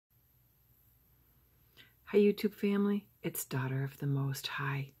Hi, YouTube family. It's Daughter of the Most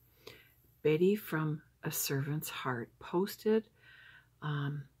High. Betty from A Servant's Heart posted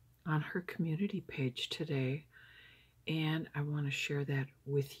on her community page today, and I want to share that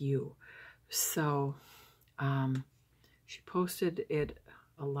with you. So she posted it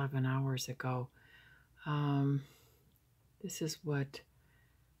 11 hours ago. This is what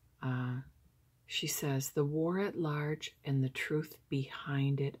she says: the war at large and the truth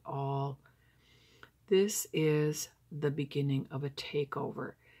behind it all. This is the beginning of a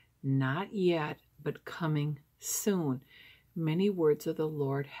takeover. Not yet, but coming soon. Many words of the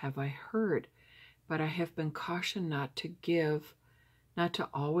Lord have I heard, but I have been cautioned not to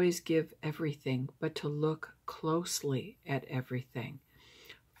always give everything, but to look closely at everything.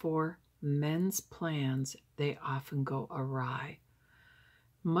 For men's plans, they often go awry.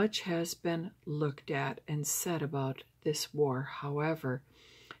 Much has been looked at and said about this war. However,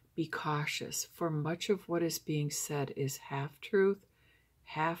 be cautious, for much of what is being said is half-truth,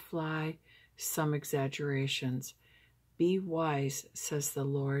 half-lie, some exaggerations. Be wise, says the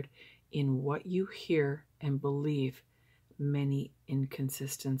Lord, in what you hear and believe, many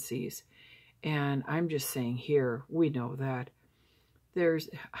inconsistencies. And I'm just saying here, we know that.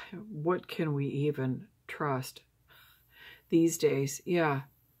 What can we even trust these days? Yeah.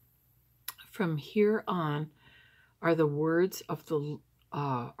 From here on are the words of the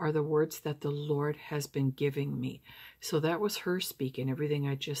words that the Lord has been giving me. So that was her speaking, everything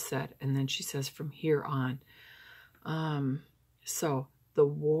I just said. And then she says, from here on. So the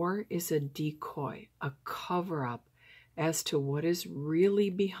war is a decoy, a cover-up as to what is really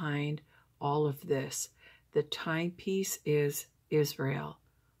behind all of this. The timepiece is Israel.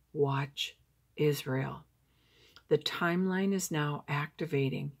 Watch Israel. The timeline is now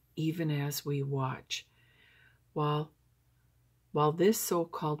activating, even as we watch. While this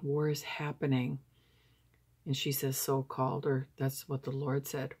so-called war is happening, and she says so-called, or that's what the Lord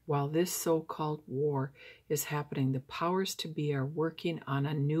said, while this so-called war is happening, the powers to be are working on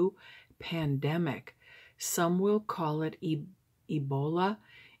a new pandemic. Some will call it Ebola,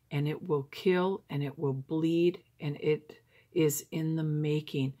 and it will kill, and it will bleed, and it is in the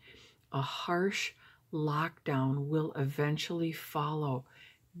making. A harsh lockdown will eventually follow.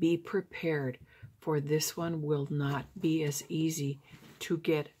 Be prepared, for this one will not be as easy to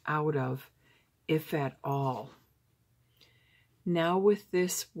get out of, if at all. Now with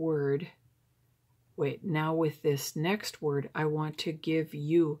this next word, I want to give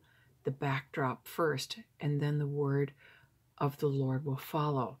you the backdrop first, and then the word of the Lord will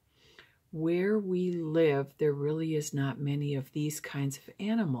follow. Where we live, there really is not many of these kinds of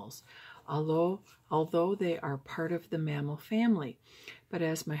animals, although they are part of the mammal family. But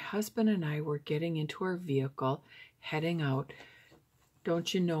as my husband and I were getting into our vehicle, heading out,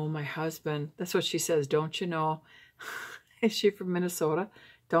 don't you know, my husband, that's what she says, don't you know? Is she from Minnesota?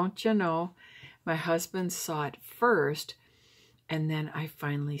 Don't you know? My husband saw it first, and then I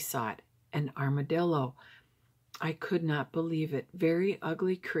finally saw it, an armadillo. I could not believe it. Very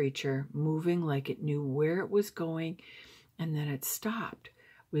ugly creature, moving like it knew where it was going, and then it stopped.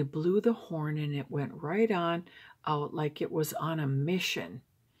 We blew the horn, and it went right on out like it was on a mission.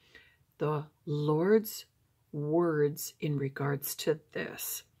 The Lord's words in regards to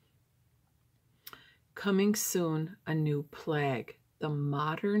this. Coming soon, a new plague. The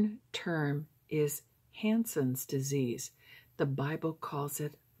modern term is Hansen's disease. The Bible calls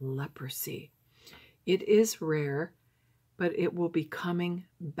it leprosy. It is rare, but it will be coming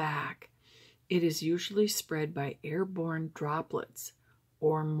back. It is usually spread by airborne droplets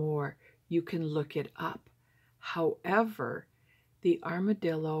or more. You can look it up. However, the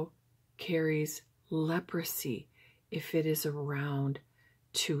armadillo carries leprosy if it is around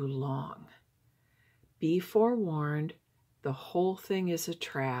too long. Be forewarned, the whole thing is a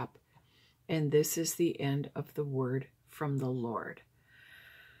trap, and this is the end of the word from the Lord.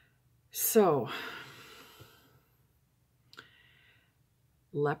 So,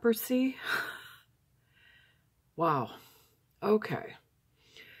 leprosy? Wow. Okay.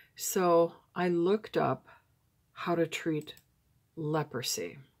 So I looked up how to treat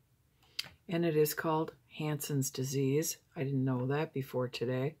leprosy, and it is called Hansen's disease. I didn't know that before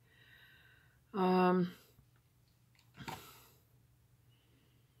today. I'll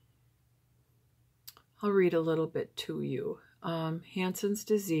read a little bit to you. Hansen's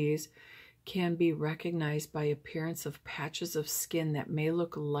disease can be recognized by appearance of patches of skin that may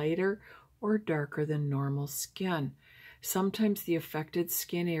look lighter or darker than normal skin. Sometimes the affected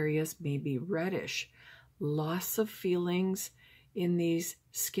skin areas may be reddish. Loss of feelings in these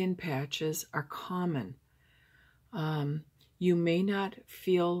skin patches are common. You may not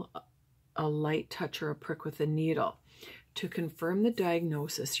feel a light touch or a prick with a needle. To confirm the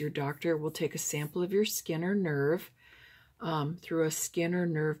diagnosis, your doctor will take a sample of your skin or nerve through a skin or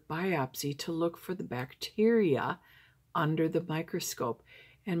nerve biopsy to look for the bacteria under the microscope,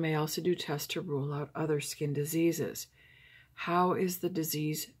 and may also do tests to rule out other skin diseases. How is the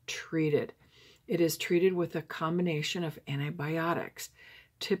disease treated? It is treated with a combination of antibiotics.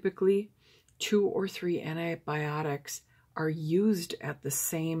 Typically, 2 or 3 antibiotics are used at the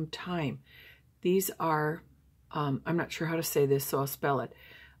same time. These are, I'm not sure how to say this, so I'll spell it.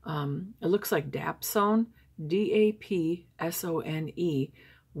 It looks like Dapsone, D-A-P-S-O-N-E,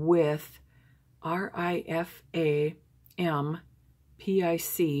 with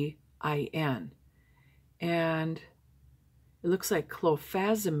R-I-F-A-M-P-I-C-I-N. And it looks like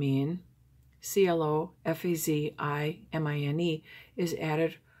clofazimine, C-L-O-F-A-Z-I-M-I-N-E, is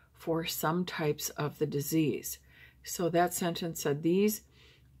added for some types of the disease. So that sentence said these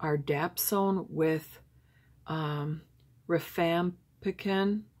are Dapsone with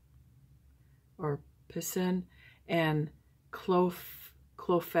rifampicin or Picin, and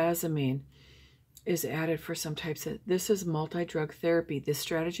clofazimine is added for some types of. This is multi-drug therapy. This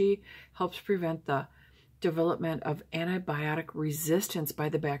strategy helps prevent the development of antibiotic resistance by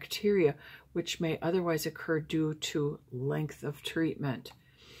the bacteria, which may otherwise occur due to length of treatment.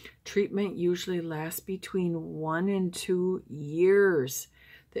 Treatment usually lasts between 1 and 2 years.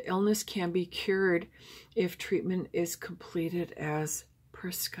 The illness can be cured if treatment is completed as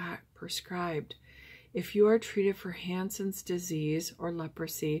prescribed. If you are treated for Hansen's disease or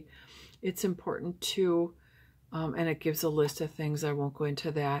leprosy, it's important to, and it gives a list of things. I won't go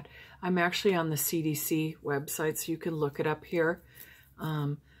into that. I'm actually on the CDC website, so you can look it up here.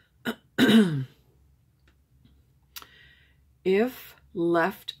 If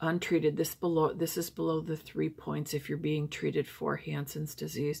left untreated, this is below the 3 points if you're being treated for Hansen's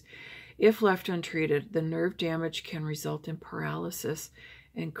disease. If left untreated, the nerve damage can result in paralysis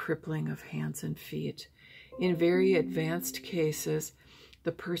and crippling of hands and feet. In very advanced cases,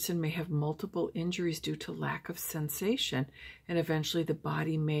 the person may have multiple injuries due to lack of sensation, and eventually the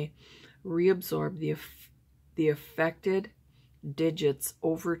body may reabsorb the affected digits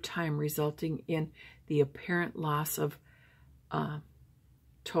over time, resulting in the apparent loss of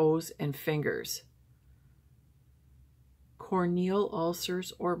toes and fingers. Corneal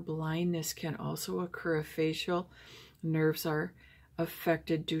ulcers or blindness can also occur if facial nerves are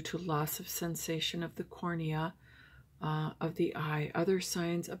affected due to loss of sensation of the cornea of the eye. Other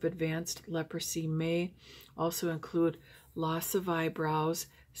signs of advanced leprosy may also include loss of eyebrows,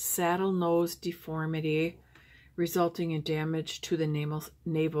 saddle nose deformity, resulting in damage to the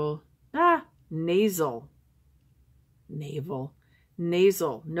nasal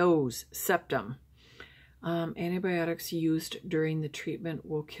nose septum. Antibiotics used during the treatment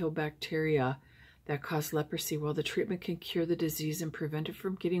will kill bacteria that cause leprosy. While the treatment can cure the disease and prevent it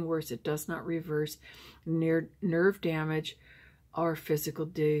from getting worse, it does not reverse nerve damage or physical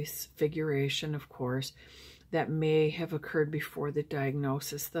disfiguration, of course, that may have occurred before the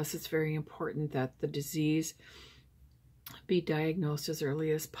diagnosis. Thus, it's very important that the disease be diagnosed as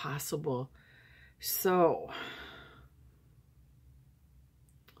early as possible. So,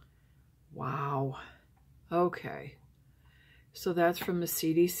 wow. Okay. So that's from the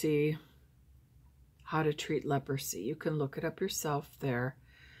CDC, how to treat leprosy. You can look it up yourself there.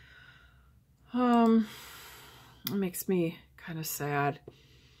 It makes me kind of sad.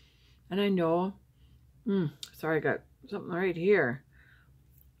 And I know, sorry, I got something right here.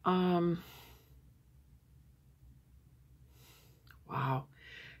 Wow.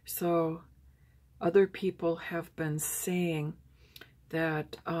 So other people have been saying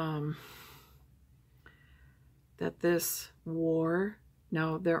that that this war,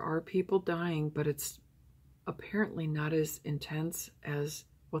 now there are people dying, but it's apparently not as intense as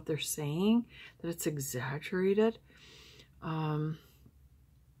what they're saying, that it's exaggerated,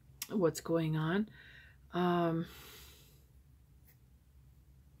 what's going on.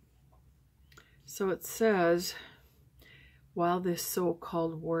 So it says, while this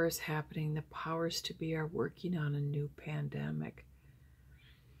so-called war is happening, the powers to be are working on a new pandemic.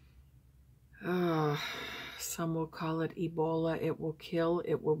 Some will call it Ebola. It will kill.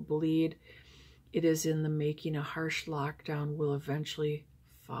 It will bleed. It is in the making. A harsh lockdown will eventually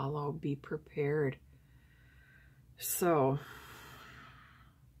follow. Be prepared. So,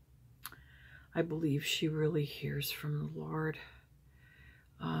 I believe she really hears from the Lord.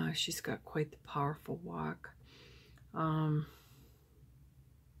 She's got quite the powerful walk.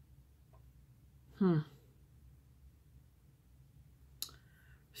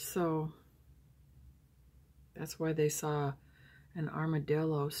 So, that's why they saw an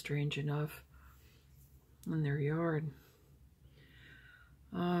armadillo, strange enough, in their yard.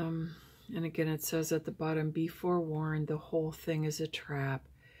 And again, it says at the bottom, be forewarned, the whole thing is a trap.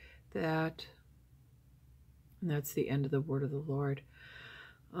 And that's the end of the word of the Lord.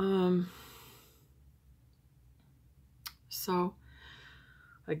 So,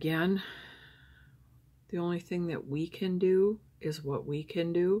 again, the only thing that we can do is what we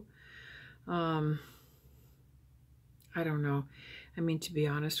can do. I don't know. I mean, to be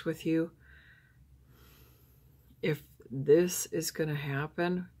honest with you, if this is going to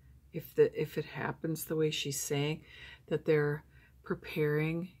happen, if it happens the way she's saying, that they're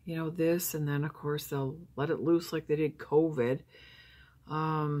preparing, this, and then of course they'll let it loose like they did COVID.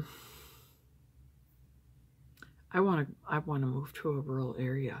 I want to move to a rural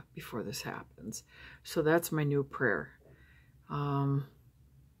area before this happens. So that's my new prayer.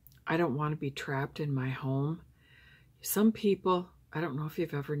 I don't want to be trapped in my home. Some people, I don't know if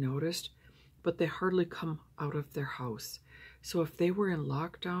you've ever noticed, but they hardly come out of their house. So if they were in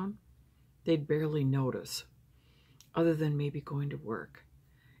lockdown, they'd barely notice, other than maybe going to work.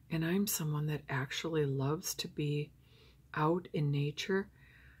 And I'm someone that actually loves to be out in nature.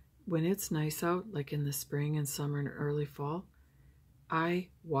 When it's nice out, like in the spring and summer and early fall, I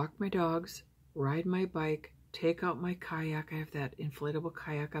walk my dogs, ride my bike, take out my kayak. I have that inflatable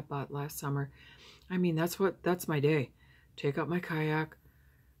kayak I bought last summer. I mean, that's my day. Take out my kayak,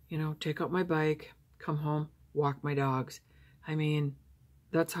 take out my bike, come home, walk my dogs. I mean,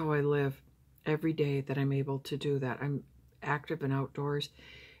 that's how I live every day that I'm able to do that. I'm active and outdoors.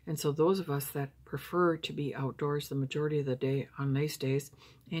 And so those of us that prefer to be outdoors the majority of the day on nice days,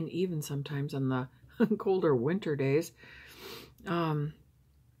 and even sometimes on the colder winter days,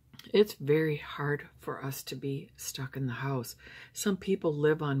 it's very hard for us to be stuck in the house. Some people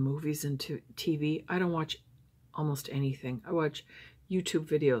live on movies and TV. I don't watch almost anything. I watch YouTube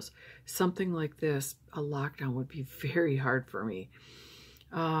videos. Something like this, a lockdown, would be very hard for me.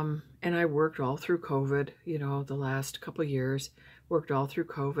 And I worked all through COVID, the last couple years, worked all through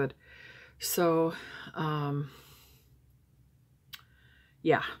COVID. So,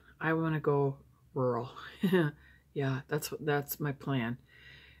 yeah, I want to go rural. Yeah, that's my plan.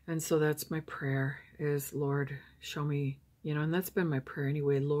 And so that's my prayer is, Lord, show me, and that's been my prayer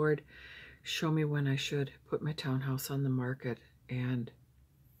anyway. Lord, show me when I should put my townhouse on the market and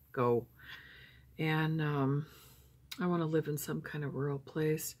go. And I want to live in some kind of rural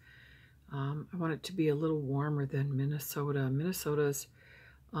place. I want it to be a little warmer than Minnesota. Minnesota's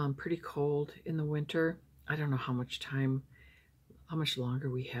pretty cold in the winter. I don't know how much longer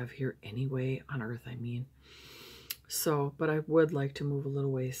we have here anyway, on Earth, I mean. So, but I would like to move a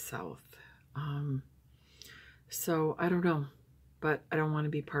little ways south. So I don't know, but I don't want to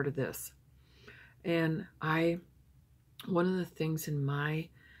be part of this. And one of the things in my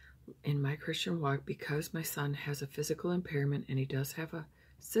Christian walk, because my son has a physical impairment and he does have a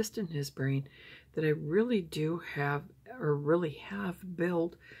cyst in his brain, that I really do have, or really have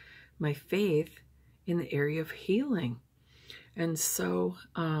built my faith in the area of healing. And so,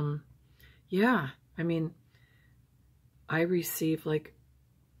 yeah, I mean, I receive, like,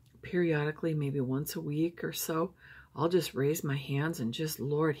 periodically, maybe once a week or so, I'll just raise my hands and just,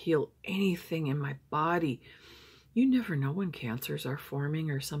 Lord, heal anything in my body. You never know when cancers are forming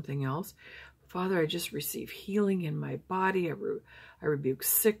or something else. Father, I just receive healing in my body. I rebuke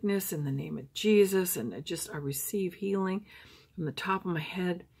sickness in the name of Jesus, and I receive healing from the top of my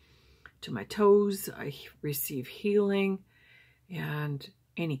head to my toes. I receive healing, and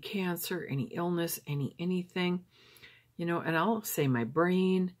any cancer, any illness, anything, and I'll say my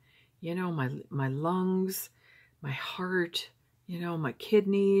brain, my lungs, my heart, my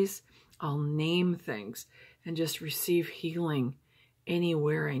kidneys. I'll name things and just receive healing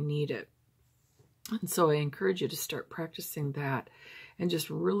anywhere I need it. And so I encourage you to start practicing that and just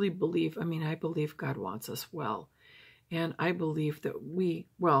really believe. I mean, I believe God wants us well. And I believe that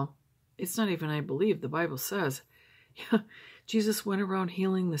it's not even I believe. The Bible says, Jesus went around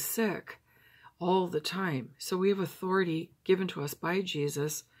healing the sick all the time. So we have authority given to us by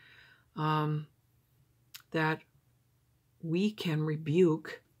Jesus that we can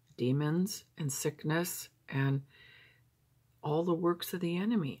rebuke demons and sickness and all the works of the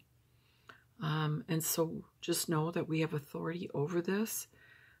enemy. And so just know that we have authority over this.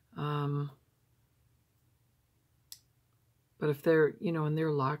 But if they're, and their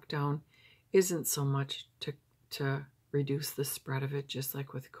lockdown isn't so much to reduce the spread of it, just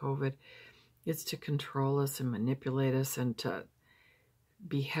like with COVID, it's to control us and manipulate us and to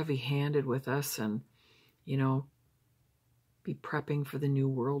be heavy-handed with us and, be prepping for the new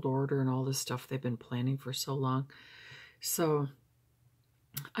world order and all this stuff they've been planning for so long. So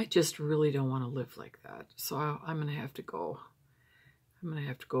I just really don't want to live like that. So I'm going to have to go. I'm going to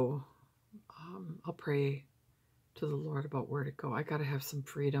have to go. I'll pray to the Lord about where to go. I got to have some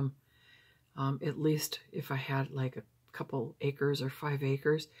freedom. At least if I had like a couple acres or 5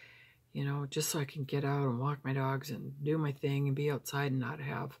 acres, you know, just so I can get out and walk my dogs and do my thing and be outside and not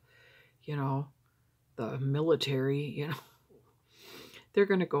have, you know, the military, you know. They're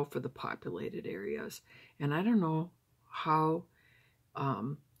going to go for the populated areas. And I don't know how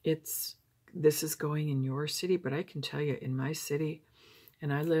this is going in your city, but I can tell you in my city,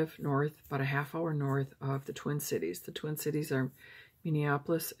 and I live north, about a half hour north of the Twin Cities. The Twin Cities are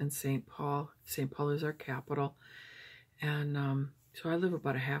Minneapolis and St. Paul. St. Paul is our capital. And so I live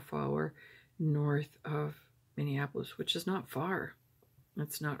about a half hour north of Minneapolis, which is not far.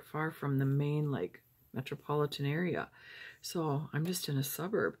 It's not far from the main, like, metropolitan area. So I'm just in a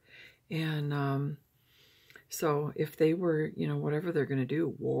suburb. And so if they were, you know, whatever they're going to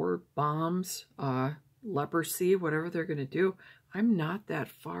do, war, bombs, leprosy, whatever they're going to do, I'm not that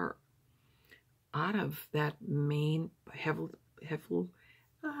far out of that main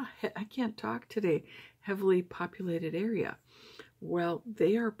I can't talk today, heavily populated area. Well,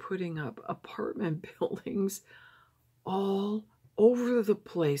 they are putting up apartment buildings all over the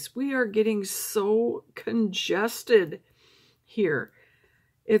place. We are getting so congested here.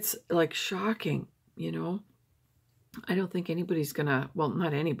 It's like shocking, you know. I don't think anybody's gonna, well,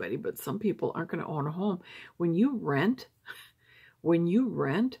 not anybody, but some people aren't gonna own a home. When you rent,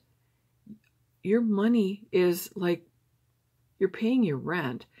 your money is like, you're paying your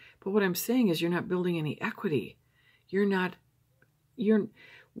rent. But what I'm saying is you're not building any equity.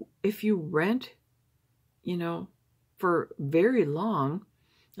 If you rent, you know, for very long,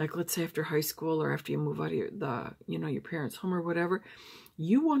 like let's say after high school or after you move out of your parents' home or whatever,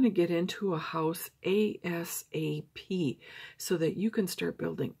 you want to get into a house ASAP so that you can start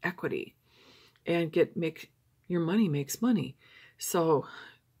building equity and your money makes money. So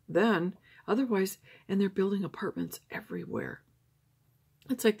then otherwise, and they're building apartments everywhere.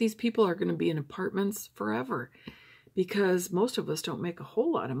 It's like these people are going to be in apartments forever because most of us don't make a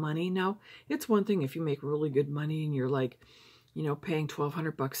whole lot of money. Now, it's one thing if you make really good money and you're like, you know, paying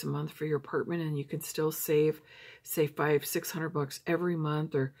 $1,200 a month for your apartment and you can still save, say, $500-600 every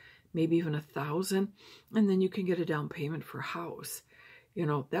month or maybe even $1,000, and then you can get a down payment for a house. You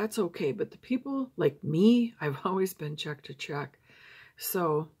know, that's okay. But the people like me, I've always been check to check.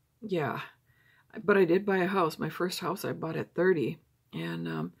 So, yeah. But I did buy a house. My first house I bought at 30,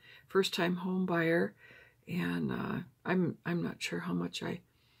 and first time home buyer, and I'm not sure how much I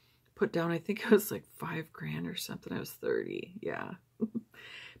put down. I think it was like $5,000 or something. I was 30, yeah.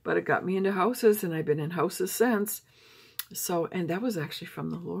 But it got me into houses, and I've been in houses since. So, and that was actually from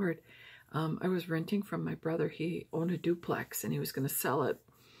the Lord. I was renting from my brother. He owned a duplex, and he was going to sell it.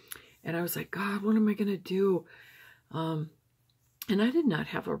 And I was like, God, what am I going to do? And I did not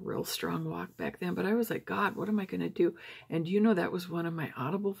have a real strong walk back then, but I was like, God, what am I going to do? And you know, that was one of my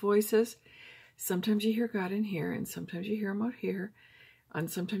audible voices. Sometimes you hear God in here, and sometimes you hear him out here, and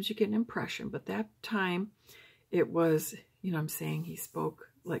sometimes you get an impression. But that time, it was, you know, I'm saying he spoke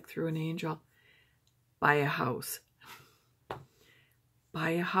like through an angel. Buy a house.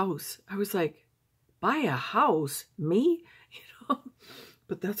 Buy a house. I was like, buy a house? Me? You know?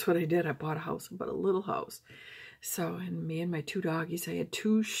 But that's what I did. I bought a house, but a little house. So, and me and my 2 doggies, I had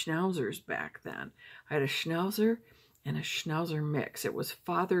 2 schnauzers back then. I had a schnauzer and a schnauzer mix. It was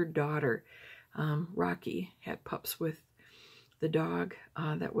father-daughter. Rocky had pups with the dog.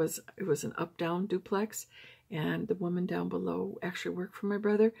 It was an up-down duplex, and the woman down below actually worked for my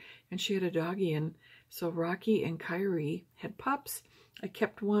brother, and she had a doggie. And so Rocky and Kyrie had pups. I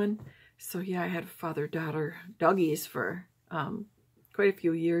kept one. So yeah, I had father-daughter doggies for quite a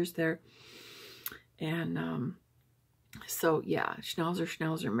few years there. And so yeah,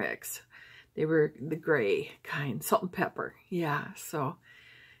 schnauzer mix. They were the gray kind, salt and pepper. Yeah, so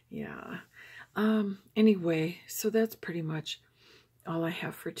yeah. Anyway, so that's pretty much all I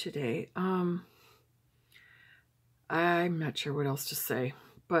have for today. I'm not sure what else to say,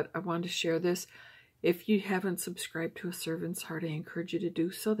 but I wanted to share this. If you haven't subscribed to A Servant's Heart, I encourage you to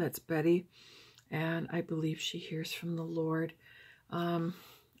do so. That's Betty, and I believe she hears from the Lord. I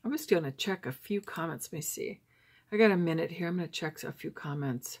was going to check a few comments. Let me see. I got a minute here. I'm going to check a few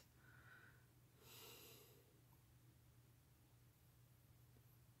comments.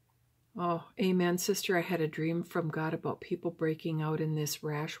 Oh, amen, sister. I had a dream from God about people breaking out in this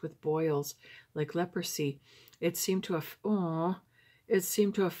rash with boils, like leprosy. It seemed to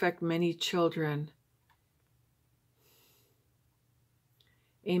affect many children.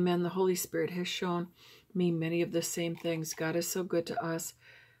 Amen. The Holy Spirit has shown me many of the same things. God is so good to us.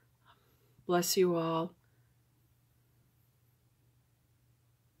 Bless you all.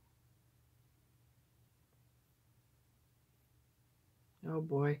 Oh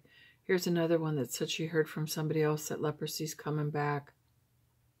boy. Here's another one that said she heard from somebody else that leprosy's coming back.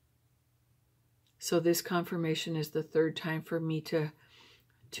 So this confirmation is the third time for me to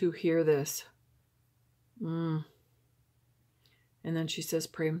hear this. And then she says,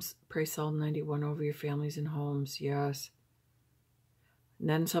 pray Psalm 91 over your families and homes. Yes. And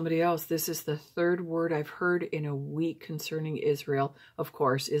then somebody else, this is the third word I've heard in a week concerning Israel. Of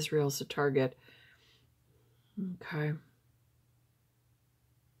course, Israel's the target. Okay.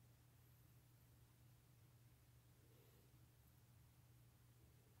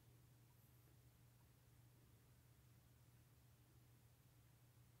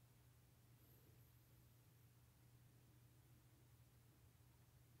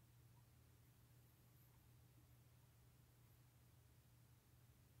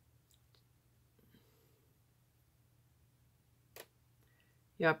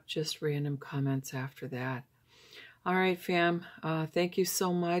 Yep, just random comments after that. All right, fam. Thank you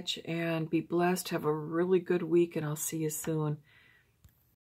so much, and be blessed. Have a really good week, and I'll see you soon.